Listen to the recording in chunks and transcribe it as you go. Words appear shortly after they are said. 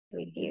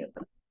review.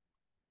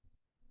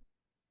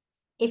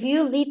 If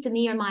you lived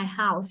near my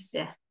house,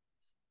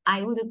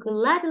 I would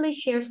gladly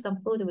share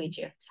some food with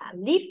you. 자,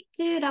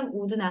 lived랑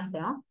would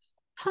나왔어요.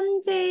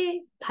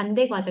 현재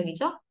반대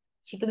과정이죠.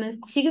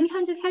 지금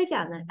현재 살지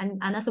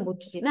않아서 못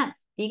주지만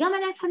네가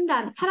만약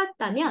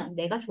살았다면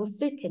내가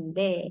줬을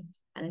텐데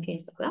라는 표현이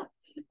있었고요.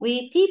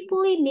 We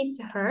deeply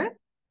miss her.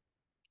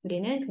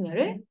 우리는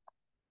그녀를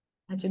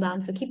아주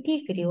마음속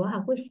깊이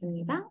그리워하고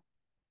있습니다.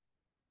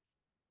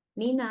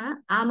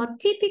 미나, I'm a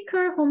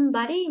typical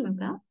homebody.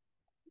 뭘까요?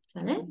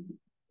 저는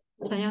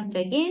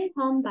전형적인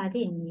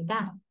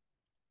homebody입니다.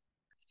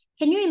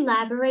 Can you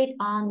elaborate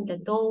on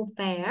the doll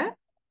fair?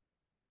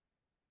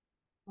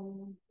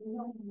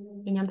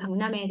 인형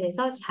박람회에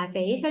대해서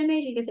자세히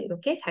설명해 주기 위해서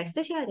이렇게 잘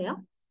쓰셔야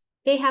돼요.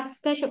 They have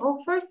special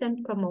offers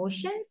and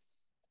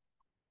promotions.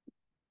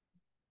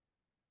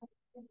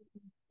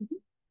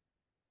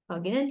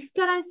 거기는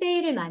특별한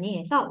세일을 많이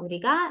해서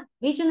우리가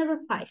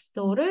reasonable price,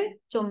 도를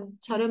좀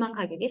저렴한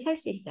가격에 살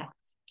수 있어요.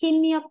 Keep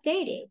me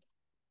updated.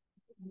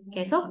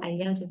 계속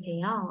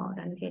알려주세요.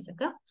 라는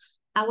표현이었고요.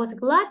 I was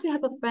glad to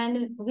have a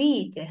friend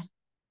with.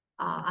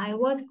 I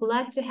was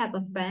glad to have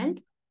a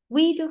friend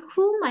with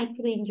whom I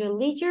could enjoy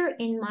leisure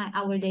in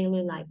our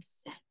daily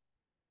lives.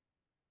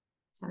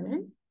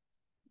 저는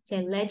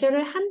제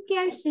레저를 함께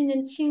할 수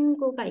있는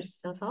친구가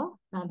있어서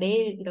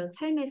매일 이런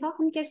삶에서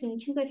함께 할 수 있는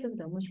친구가 있어서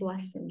너무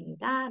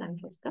좋았습니다. 라는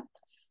표현이죠.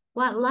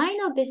 What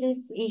line of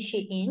business is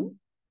she in?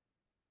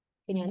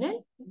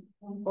 그녀는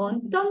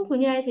어떤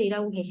분야에서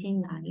일하고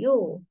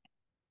계시나요?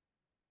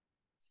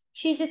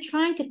 She's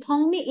trying to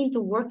talk me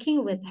into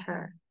working with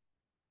her.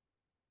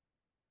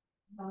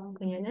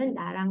 그녀는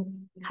나랑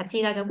같이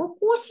일하자고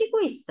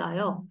꼬시고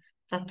있어요.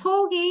 자,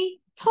 talk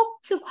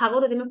to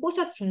과거로 되면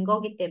꼬셔진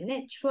거기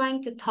때문에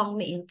trying to talk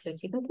me into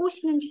지금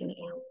꼬시는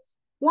중이에요.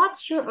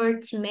 What's your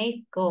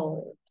ultimate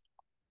goal?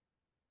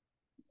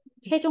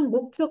 최종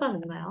목표가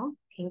뭔가요?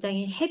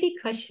 굉장히 heavy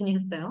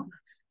question이었어요.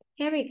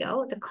 Here we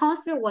go. The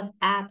concert was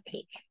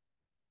epic.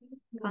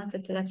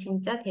 콘서트가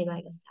진짜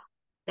대박이었어요.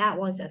 That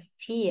was a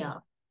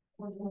steal.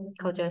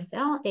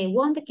 거저였어요. They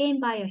won the game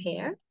by a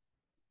hair.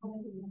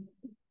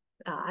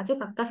 아주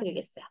가까스로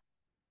이겼어요.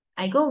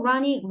 I go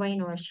running,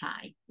 rain or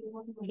shine.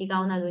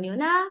 비가 오나 눈이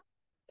오나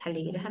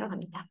달리기를 하러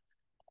갑니다.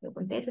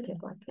 이건 빼도 될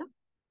것 같아요.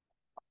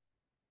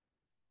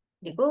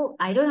 그리고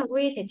I don't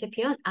agree 대체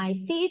표현 I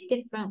see it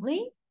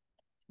differently.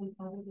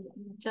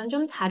 전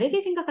좀 다르게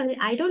생각하는데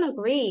I don't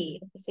agree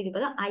이렇게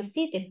쓰기보다 I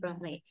see it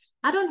differently.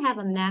 I don't have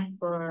a knack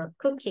for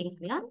cooking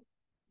하면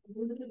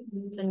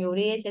전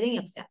요리에 재능이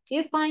없어요. Do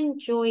you find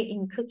joy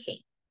in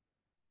cooking?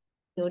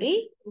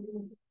 요리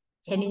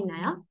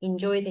재밌나요?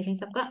 Enjoy 대신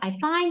썼고요. I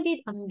find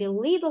it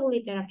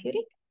unbelievably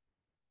therapeutic.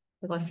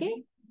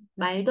 그것이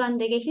말도 안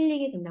되게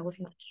힐링이 된다고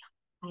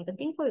생각해요. 이거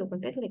띵포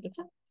요건 빼도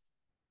되겠죠?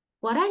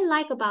 What I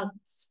like about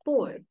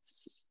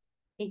sports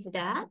is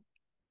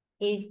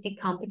the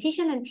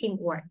competition and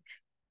teamwork.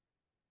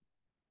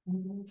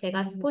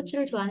 제가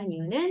스포츠를 좋아하는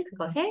이유는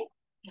그것의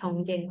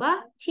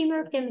경쟁과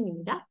팀워크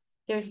때문입니다.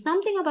 There's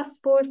something about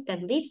sports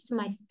that lifts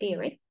my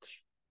spirit.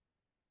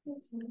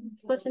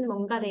 스포츠는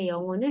뭔가 내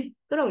영혼을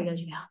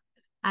끌어올려줘요.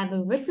 I've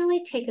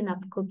recently taken up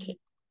cooking.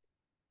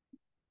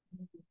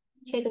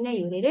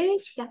 최근에 요리를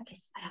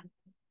시작했어요.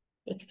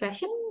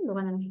 expression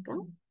뭐가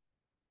남았을까요?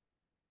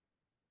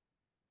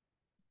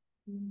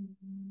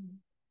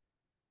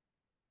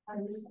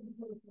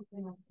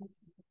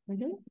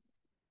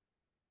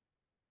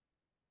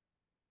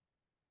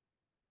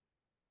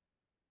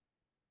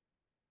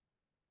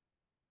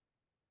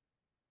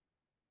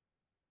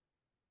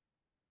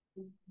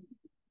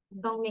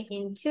 Talk me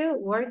into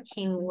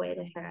working with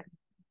her.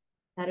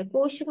 나를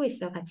꼬시고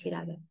있어 같이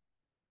일하자.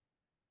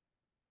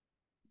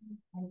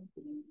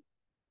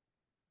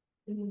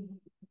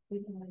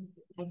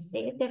 I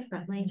see it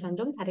differently. 전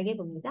좀 다르게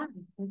봅니다.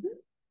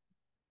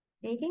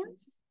 Anything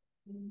else?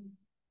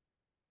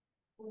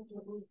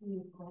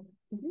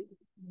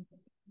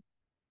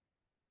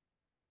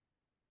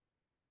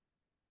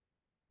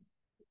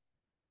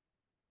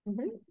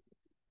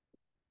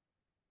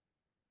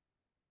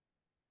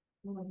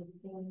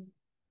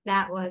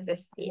 That was a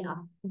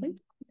steal.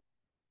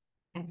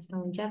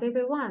 Excellent job,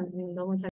 everyone. 너무 잘